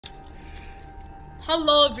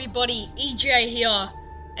Hello everybody, EJ here,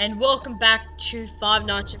 and welcome back to Five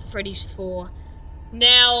Nights at Freddy's 4.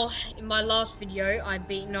 Now, in my last video, I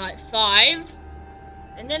beat Night 5,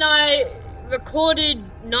 and then I recorded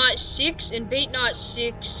Night 6 and beat Night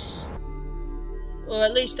 6, or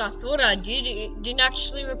at least I thought I did. It didn't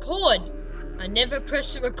actually record. I never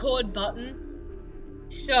pressed the record button.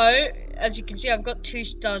 So, as you can see, I've got 2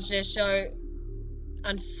 stars there, so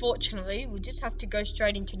unfortunately, we'll just have to go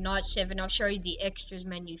straight into Night 7. I'll show you the extras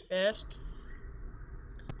menu first.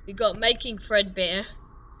 We got Making Fredbear,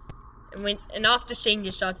 and after seeing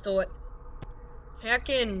this, I thought, how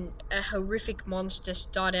can a horrific monster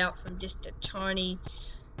start out from just a tiny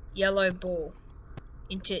yellow ball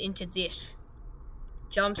into this?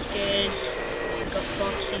 Jump scares. We got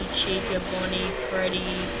Foxy, Chica, Bonnie, Freddy,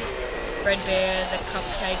 Fredbear, the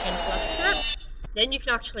Cupcake, and Plush Trap. Then you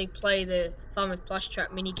can actually play the Fun with Plush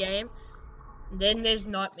Trap minigame. Then there's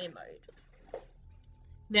Nightmare Mode.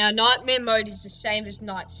 Now, Nightmare Mode is the same as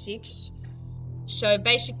Night 6. So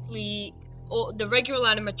basically, all the regular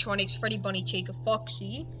animatronics, Freddy, Bonnie, Chica,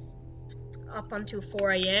 Foxy, up until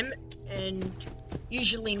 4 AM, and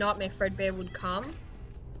usually Nightmare Fredbear would come.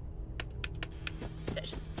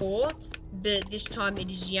 That's 4, but this time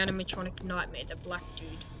it is the animatronic Nightmare, the black dude.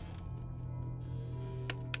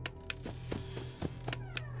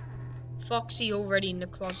 Foxy already in the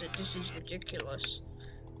closet, this is ridiculous.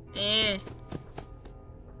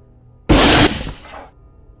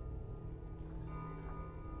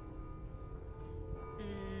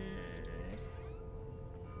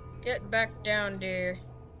 Get back down there.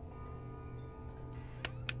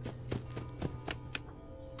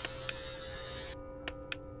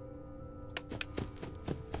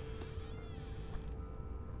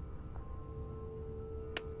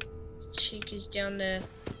 Chica's down the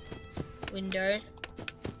window.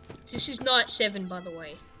 This is Night 7, by the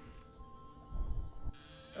way.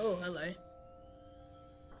 Oh, hello.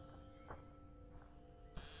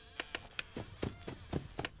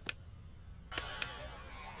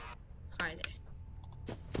 Hi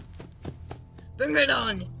there. Bring it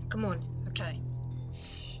on! Come on. Okay.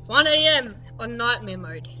 1 AM on Nightmare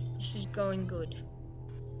Mode. This is going good.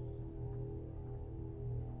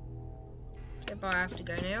 But I have to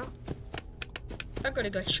go now. I've got to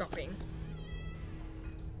go shopping.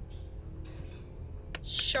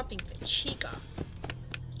 Shopping for Chica.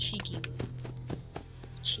 Cheeky.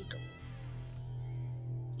 Chica.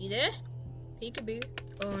 You there? Peekaboo.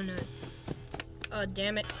 Oh no. Oh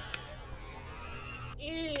damn it.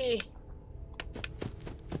 Eh.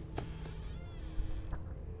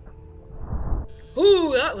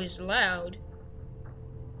 Ooh, that was loud.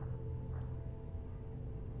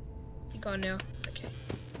 You gone now? Okay.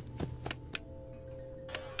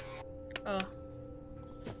 Oh.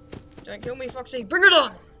 Don't kill me, Foxy. Bring it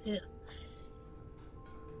on! Yeah.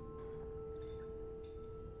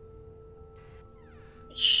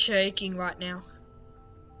 It's shaking right now.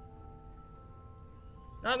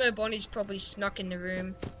 Nightmare Bonnie's probably snuck in the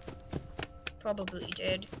room. Probably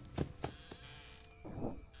dead.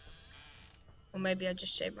 Or maybe I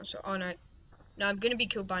just saved myself. Oh no. No, I'm gonna be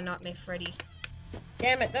killed by Nightmare Freddy.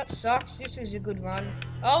 Damn it, that sucks. This was a good run.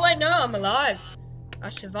 Oh wait, no, I'm alive. I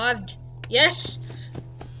survived. Yes!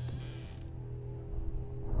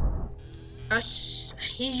 I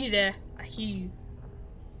hear you there. I hear you.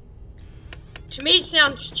 To me it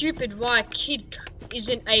sounds stupid why a kid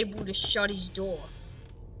isn't able to shut his door.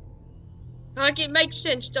 Like, it makes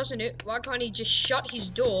sense, doesn't it? Why can't he just shut his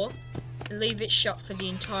door and leave it shut for the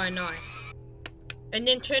entire night? And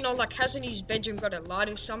then turn on, like, hasn't his bedroom got a light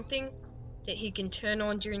or something that he can turn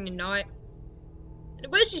on during the night?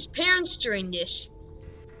 And where's his parents during this?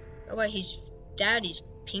 Oh wait, his dad is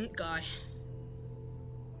pink guy.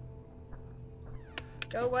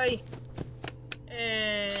 Go away.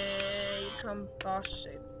 You come past so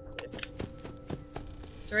quick.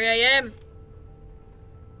 3 AM.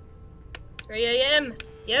 3 AM.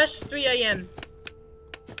 Yes, 3 AM.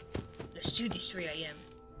 Let's do this 3 AM.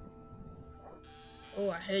 Oh,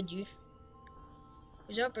 I heard you.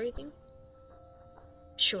 Was that breathing?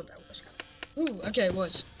 Sure that was. Ooh, okay, it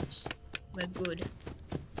was. We're good.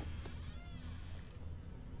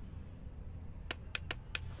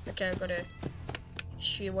 Okay, I gotta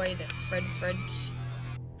shoo away the Fred.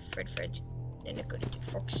 Then I gotta do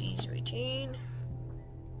Foxy's routine.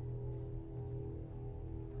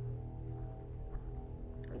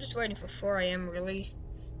 I'm just waiting for 4 AM really,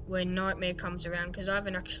 when Nightmare comes around, because I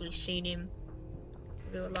haven't actually seen him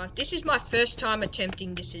in real life. This is my first time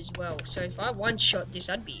attempting this as well, so if I one-shot this,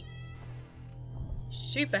 I'd be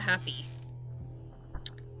super happy.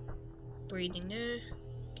 Breathing there.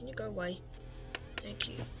 Can you go away? Thank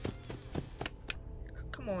you.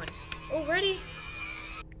 on. Already?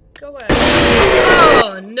 Go away.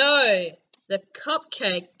 Oh no! The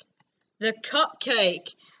cupcake. The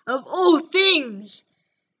cupcake. Of all things!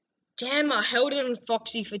 Damn, I held it on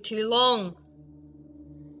Foxy for too long.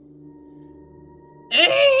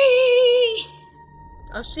 Hey!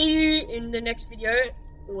 I'll see you in the next video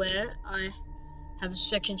where I have a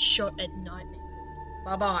second shot at Nightmare.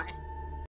 Bye bye.